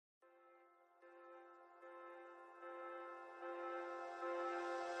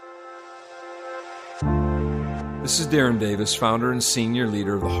This is Darren Davis, founder and senior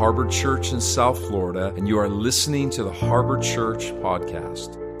leader of the Harbor Church in South Florida, and you are listening to the Harbor Church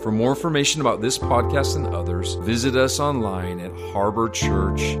Podcast. For more information about this podcast and others, visit us online at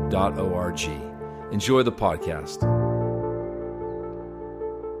harborchurch.org. Enjoy the podcast.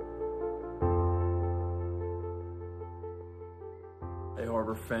 Hey,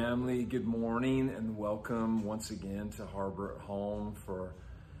 Harbor family, good morning and welcome once again to Harbor at Home. For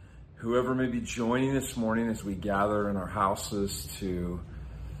whoever may be joining this morning as we gather in our houses to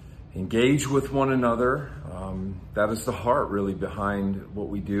engage with one another, that is the heart really behind what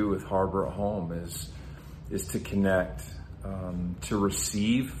we do with Harbor at Home is to connect, to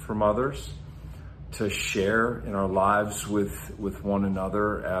receive from others, to share in our lives with one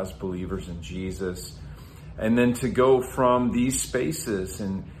another as believers in Jesus, and then to go from these spaces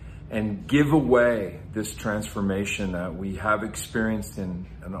and give away this transformation that we have experienced and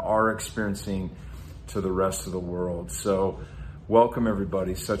are experiencing to the rest of the world. So welcome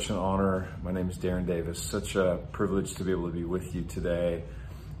everybody. Such an honor. My name is Darren Davis. Such a privilege to be able to be with you today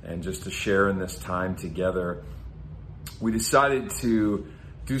and just to share in this time together. We decided to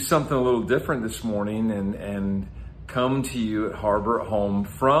do something a little different this morning and come to you at Harbor at Home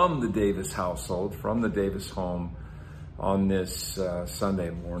from the Davis household, from the Davis home, on this Sunday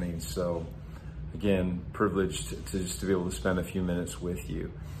morning. So again, privileged to just be able to spend a few minutes with you.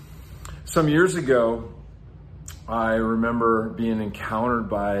 Some years ago, I remember being encountered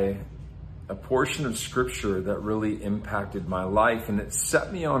by a portion of scripture that really impacted my life, and it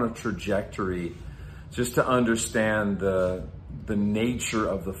set me on a trajectory just to understand the nature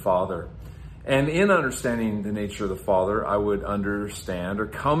of the Father. And in understanding the nature of the Father, I would understand or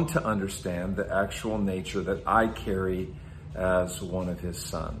come to understand the actual nature that I carry as one of his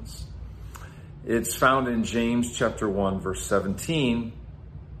sons. It's found in James chapter 1, verse 17.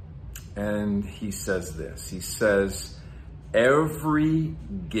 And he says this. He says, every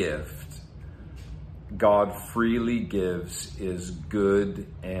gift God freely gives is good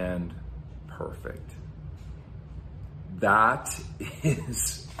and perfect. That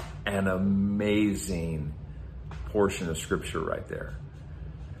is an amazing portion of scripture right there.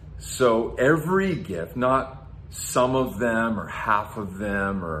 So every gift, not some of them or half of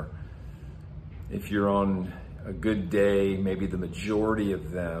them, or if you're on a good day, maybe the majority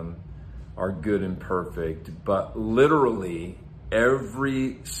of them are good and perfect, but literally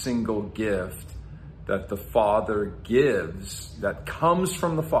every single gift that the Father gives that comes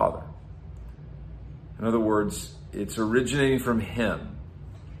from the Father. In other words, it's originating from him,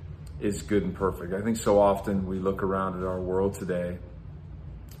 is good and perfect. I think so often we look around at our world today,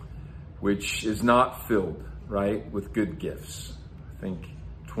 which is not filled, right, with good gifts. I think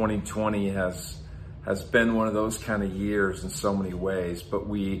 2020 has been one of those kind of years in so many ways, but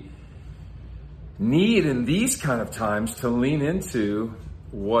we need in these kind of times to lean into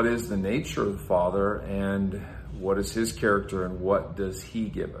what is the nature of the Father and what is his character and what does he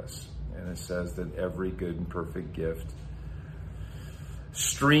give us. And it says that every good and perfect gift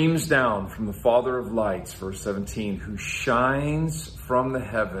streams down from the Father of lights, verse 17, who shines from the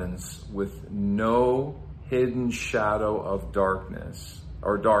heavens with no hidden shadow of darkness.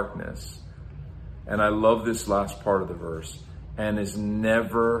 And I love this last part of the verse, and is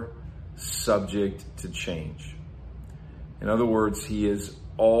never subject to change. In other words, he is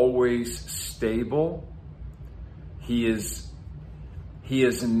always stable. He is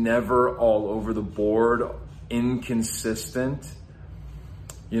never all over the board, inconsistent.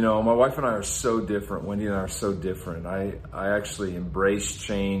 You know, my wife and I are so different. Wendy and I are so different. I actually embrace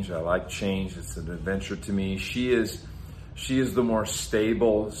change. I like change. It's an adventure to me. She is the more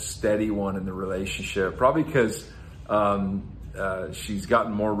stable, steady one in the relationship, probably because she's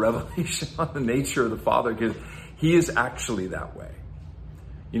gotten more revelation on the nature of the Father, because he is actually that way.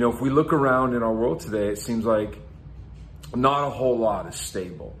 You know, if we look around in our world today, it seems like not a whole lot is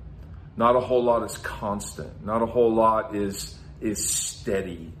stable. Not a whole lot is constant. Not a whole lot is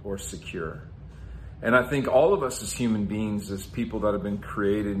steady or secure. And I think all of us as human beings, as people that have been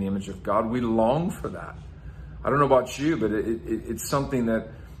created in the image of God, we long for that. I don't know about you, but it's something that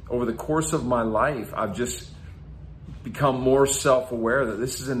over the course of my life, I've just become more self-aware that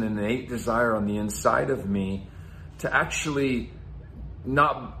this is an innate desire on the inside of me to actually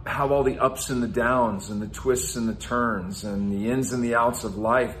not have all the ups and the downs and the twists and the turns and the ins and the outs of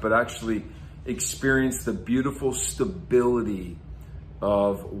life, but actually experience the beautiful stability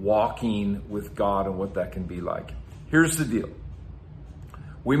of walking with God and what that can be like. Here's the deal.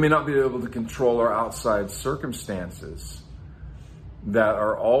 We may not be able to control our outside circumstances that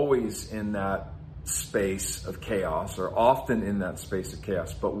are always in that space of chaos, or often in that space of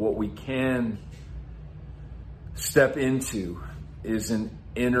chaos. But what we can step into is an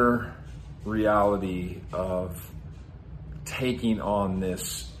inner reality of taking on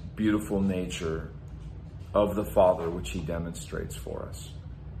this beautiful nature of the Father, which he demonstrates for us.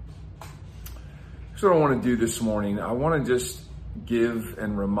 So what I want to do this morning, I want to just give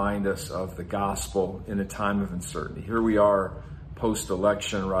and remind us of the gospel in a time of uncertainty. Here we are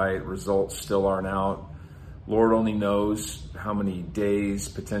post-election, right? Results still aren't out. Lord only knows how many days,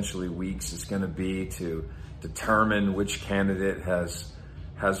 potentially weeks, it's going to be to determine which candidate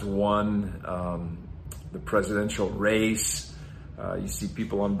has won the presidential race. You see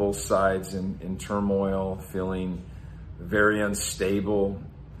people on both sides in turmoil, feeling very unstable.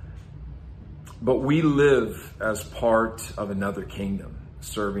 But we live as part of another kingdom,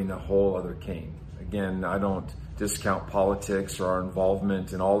 serving a whole other king. Again, I don't discount politics or our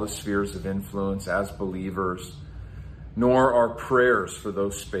involvement in all the spheres of influence as believers, nor our prayers for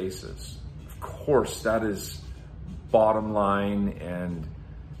those spaces. Of course, that is bottom line and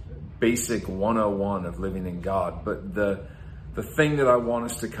basic 101 of living in God. But the thing that I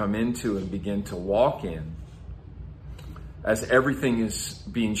want us to come into and begin to walk in, as everything is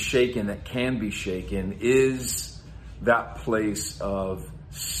being shaken that can be shaken, is that place of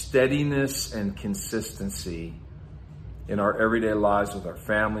steadiness and consistency in our everyday lives, with our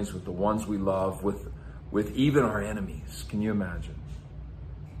families, with the ones we love, with even our enemies. Can you imagine?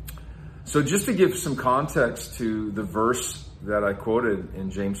 So just to give some context to the verse that I quoted in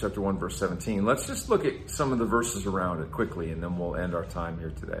James chapter 1, verse 17, let's just look at some of the verses around it quickly, and then we'll end our time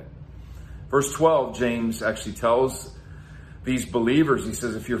here today. Verse 12, James actually tells these believers, he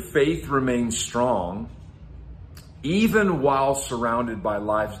says, if your faith remains strong, even while surrounded by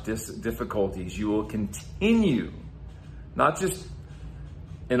life's difficulties, you will continue, not just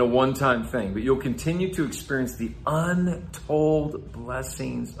in a one-time thing, but you'll continue to experience the untold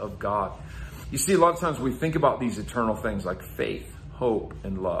blessings of God. You see, a lot of times we think about these eternal things like faith, hope,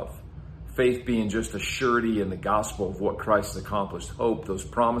 and love. Faith being just a surety in the gospel of what Christ has accomplished. Hope, those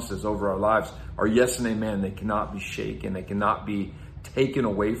promises over our lives are yes and amen. They cannot be shaken. They cannot be taken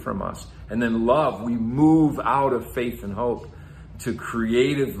away from us. And then love, we move out of faith and hope to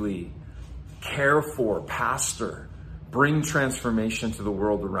creatively care for, pastor, bring transformation to the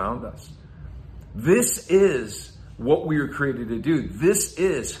world around us. This is what we were created to do. This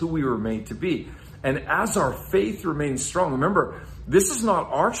is who we were made to be. And as our faith remains strong, remember, this is not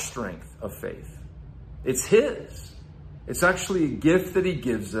our strength of faith. It's his. It's actually a gift that he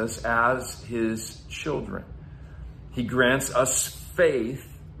gives us as his children. He grants us faith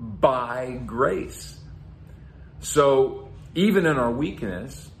by grace. So even in our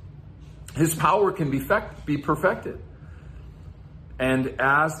weakness, his power can be perfected. And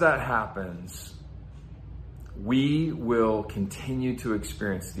as that happens, we will continue to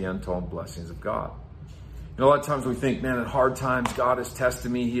experience the untold blessings of God. A lot of times we think, man, at hard times, God has tested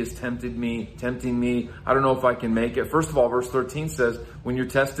me. He has tempting me. I don't know if I can make it. First of all, verse 13 says, when you're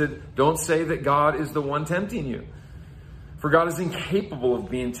tested, don't say that God is the one tempting you. For God is incapable of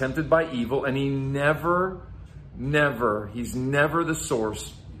being tempted by evil, and he's never the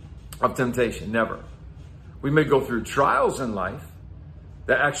source of temptation. Never. We may go through trials in life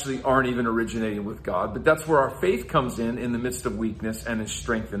that actually aren't even originating with God, but that's where our faith comes in the midst of weakness, and is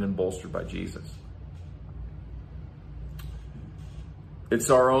strengthened and bolstered by Jesus. It's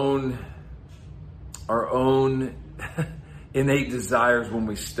our own innate desires when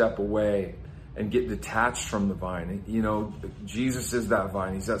we step away and get detached from the vine. You know, Jesus is that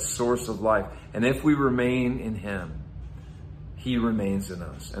vine. He's that source of life. And if we remain in him, he remains in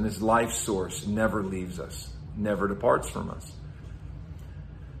us. And his life source never leaves us, never departs from us.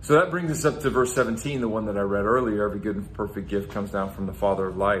 So that brings us up to verse 17, the one that I read earlier. Every good and perfect gift comes down from the Father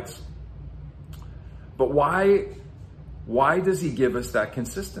of lights. But why does he give us that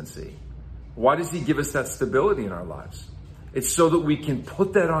consistency? Why does he give us that stability in our lives? It's so that we can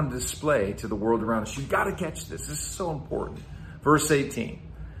put that on display to the world around us. You've got to catch this. This is so important. Verse 18,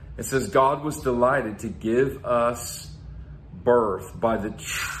 it says, God was delighted to give us birth by the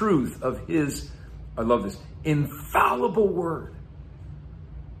truth of his, I love this, infallible word.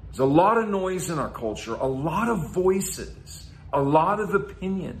 There's a lot of noise in our culture, a lot of voices, a lot of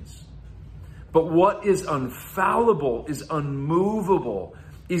opinions. But what is infallible, is unmovable,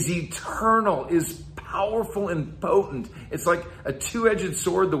 is eternal, is powerful and potent. It's like a two-edged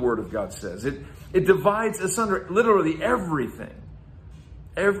sword, the Word of God says. It divides asunder literally everything.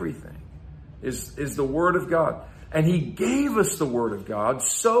 Everything is the Word of God. And he gave us the Word of God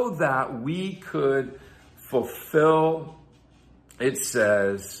so that we could fulfill, it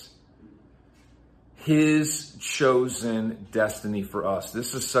says, his chosen destiny for us.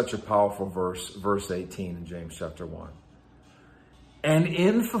 This is such a powerful verse, verse 18 in James chapter 1. And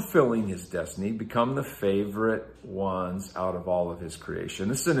in fulfilling his destiny, become the favorite ones out of all of his creation.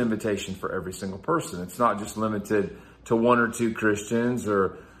 This is an invitation for every single person. It's not just limited to one or two Christians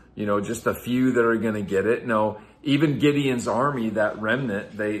or, just a few that are going to get it. No, even Gideon's army, that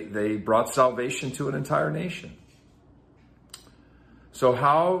remnant, they brought salvation to an entire nation. So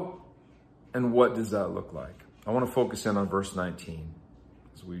how and what does that look like? I want to focus in on verse 19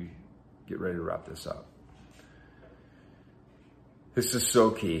 as we get ready to wrap this up. This is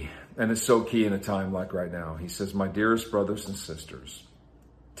so key, and it's so key in a time like right now. He says, my dearest brothers and sisters,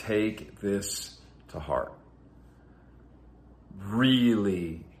 take this to heart.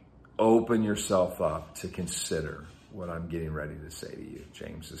 Really open yourself up to consider what I'm getting ready to say to you.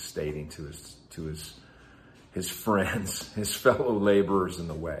 James is stating to his friends, his fellow laborers in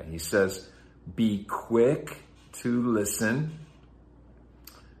the way. He says, be quick to listen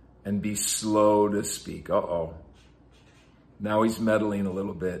and be slow to speak. Uh-oh. Now he's meddling a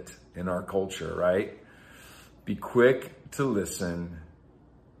little bit in our culture, right? Be quick to listen.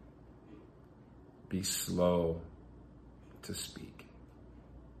 Be slow to speak.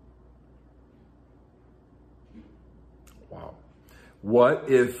 Wow. What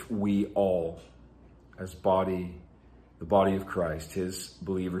if we all, as the body of Christ, his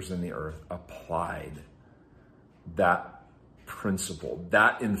believers in the earth, applied that principle,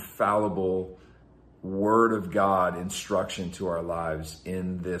 that infallible Word of God instruction to our lives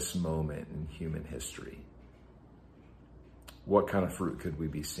in this moment in human history? What kind of fruit could we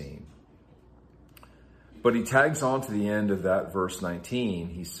be seeing? But he tags on to the end of that verse 19.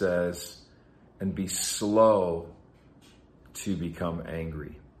 He says, and be slow to become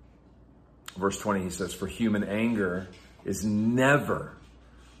angry. Verse 20, he says, for human anger is never,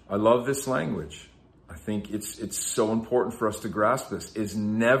 I love this language. I think it's so important for us to grasp this, is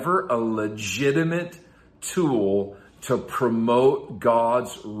never a legitimate tool to promote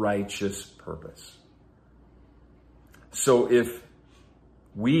God's righteous purpose. So if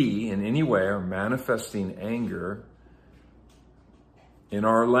we in any way are manifesting anger in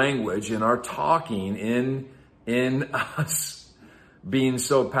our language, in our talking, in us being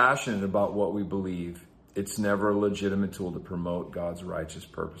so passionate about what we believe, it's never a legitimate tool to promote God's righteous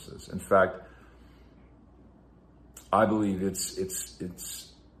purposes. In fact, I believe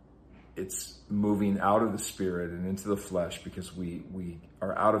it's moving out of the spirit and into the flesh because we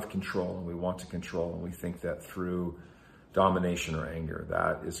are out of control and we want to control, and we think that through domination or anger,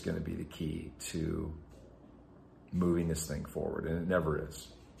 that is going to be the key to moving this thing forward, and it never is.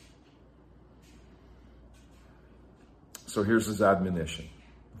 So here's his admonition,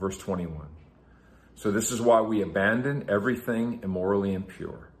 verse 21. So this is why we abandon everything immorally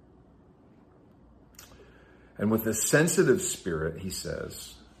impure. And with a sensitive spirit, he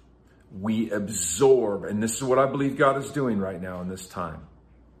says, we absorb, and this is what I believe God is doing right now in this time.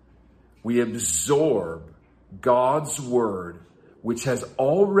 We absorb God's word, which has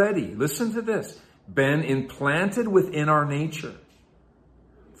already, listen to this, been implanted within our nature.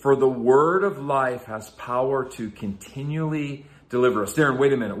 For the word of life has power to continually deliver us. Darren,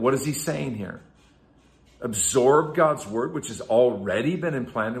 wait a minute. What is he saying here? Absorb God's word, which has already been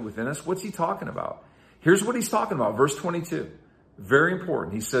implanted within us. What's he talking about? Here's what he's talking about. Verse 22. Very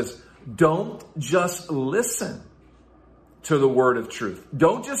important. He says, don't just listen to the word of truth.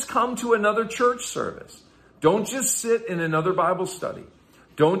 Don't just come to another church service. Don't just sit in another Bible study.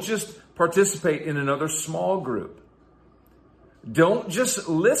 Don't just participate in another small group. Don't just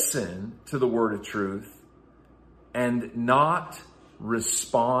listen to the word of truth and not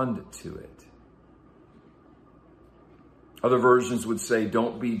respond to it. Other versions would say,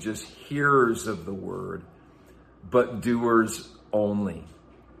 don't be just hearers of the word, but doers only.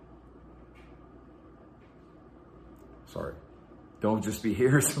 Sorry. Don't just be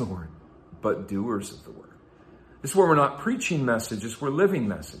hearers of the word, but doers of the word. This is where we're not preaching messages, we're living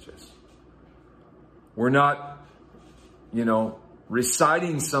messages. We're not,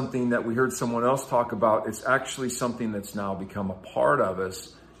 reciting something that we heard someone else talk about. It's actually something that's now become a part of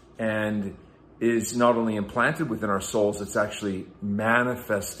us and is not only implanted within our souls, it's actually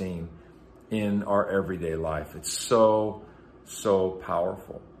manifesting in our everyday life. It's so, so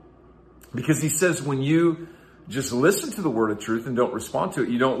powerful. Because he says when you just listen to the word of truth and don't respond to it,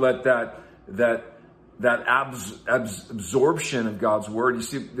 you don't let that absorption of God's word. You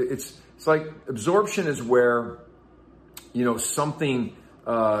see, it's like absorption is where, something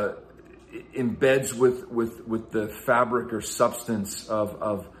embeds with the fabric or substance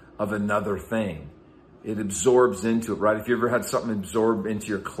of another thing. It absorbs into it, right? If you ever had something absorb into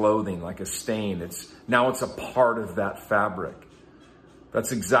your clothing, like a stain, now it's a part of that fabric.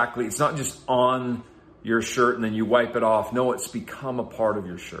 That's exactly, it's not just on your shirt and then you wipe it off. No, it's become a part of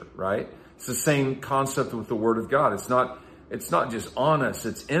your shirt, right? It's the same concept with the Word of God. It's not just on us,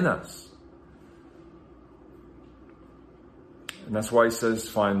 it's in us. And that's why he says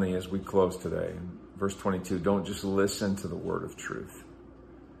finally, as we close today, in verse 22, don't just listen to the word of truth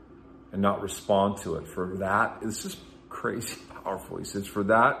and not respond to it. For that, this is crazy powerful. He says, for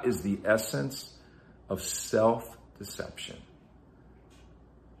that is the essence of self-deception.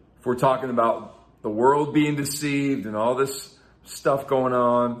 If we're talking about the world being deceived and all this stuff going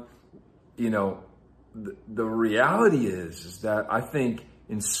on, the reality is that I think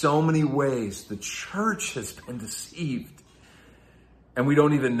in so many ways the church has been deceived. And we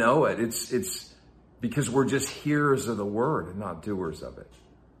don't even know it. It's because we're just hearers of the word and not doers of it.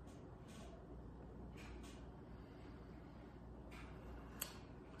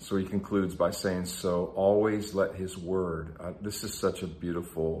 So he concludes by saying, so always let his word, this is such a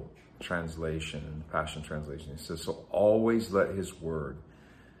beautiful translation in the Passion Translation. He says, so always let his word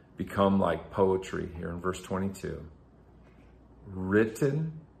become like poetry here in verse 22.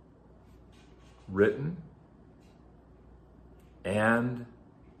 Written, and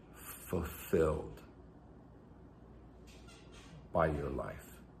fulfilled by your life.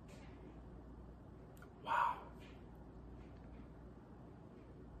 Wow.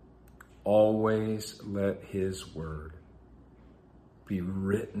 Always let his word be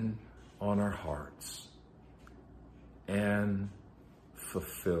written on our hearts and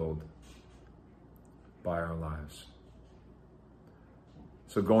fulfilled by our lives.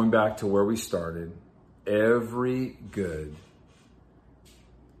 So going back to where we started, every good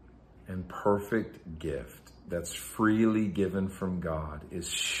and perfect gift that's freely given from God is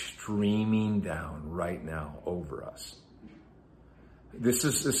streaming down right now over us. This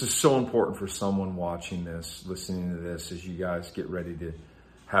is so important for someone watching this, listening to this, as you guys get ready to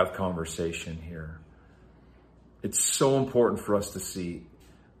have conversation here. It's so important for us to see,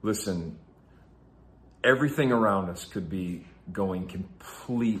 listen, everything around us could be going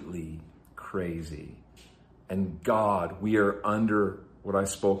completely crazy. And God, we are under what I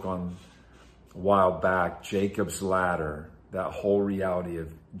spoke on a while back, Jacob's ladder, that whole reality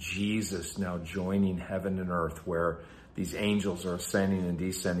of Jesus now joining heaven and earth, where these angels are ascending and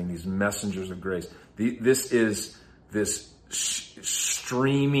descending, these messengers of grace. This is this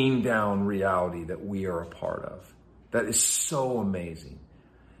streaming down reality that we are a part of. That is so amazing.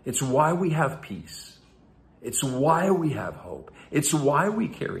 It's why we have peace. It's why we have hope. It's why we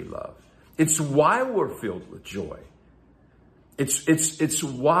carry love. It's why we're filled with joy. It's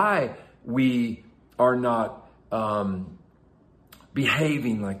why we are not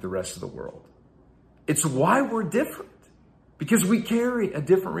behaving like the rest of the world. It's why we're different. Because we carry a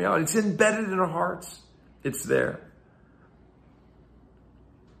different reality. It's embedded in our hearts. It's there.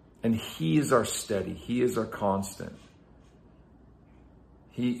 And he is our steady. He is our constant.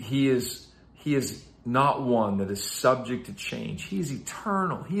 He is not one that is subject to change. He is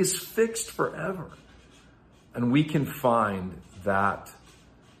eternal. He is fixed forever. And we can find that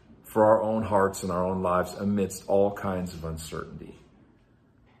for our own hearts and our own lives amidst all kinds of uncertainty,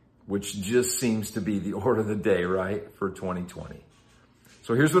 which just seems to be the order of the day, right, for 2020.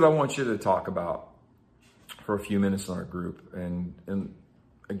 So here's what I want you to talk about for a few minutes in our group. And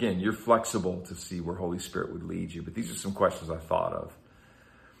again, you're flexible to see where Holy Spirit would lead you, but these are some questions I thought of.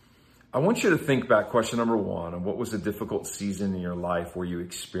 I want you to think back, question number one, on what was a difficult season in your life where you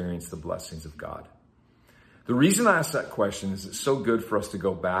experienced the blessings of God. The reason I ask that question is it's so good for us to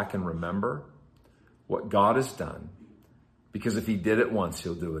go back and remember what God has done, because if he did it once,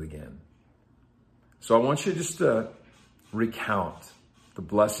 he'll do it again. So I want you just to recount the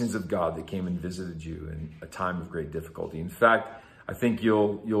blessings of God that came and visited you in a time of great difficulty. In fact, I think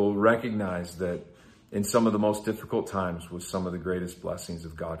you'll recognize that in some of the most difficult times was some of the greatest blessings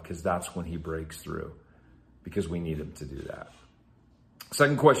of God, because that's when he breaks through, because we need him to do that.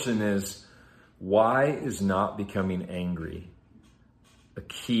 Second question is, why is not becoming angry a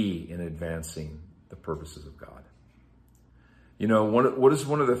key in advancing the purposes of God? You know, what is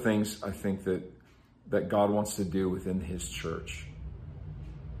one of the things I think that God wants to do within his church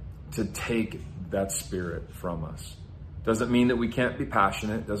to take that spirit from us? Doesn't mean that we can't be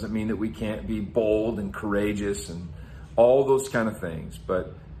passionate. Doesn't mean that we can't be bold and courageous and all those kind of things.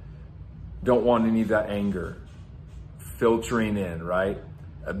 But don't want any of that anger filtering in, right?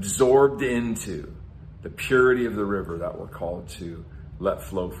 Absorbed into the purity of the river that we're called to let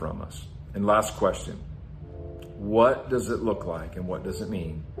flow from us. And last question, what does it look like and what does it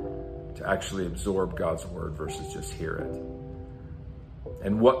mean to actually absorb God's word versus just hear it?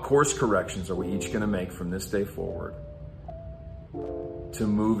 And what course corrections are we each going to make from this day forward to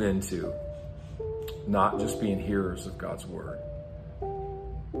move into not just being hearers of God's word,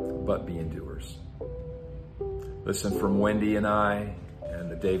 but being doers? Listen, from Wendy and I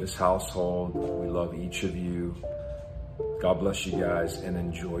and the Davis household, we love each of you. God bless you guys, and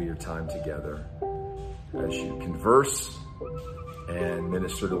enjoy your time together as you converse and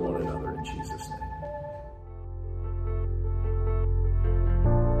minister to one another in Jesus' name.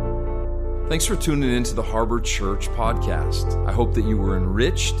 Thanks for tuning into the Harbor Church podcast. I hope that you were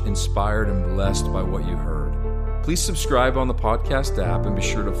enriched, inspired, and blessed by what you heard. Please subscribe on the podcast app and be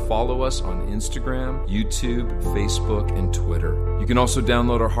sure to follow us on Instagram, YouTube, Facebook, and Twitter. You can also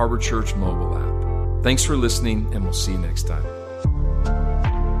download our Harbor Church mobile app. Thanks for listening, and we'll see you next time.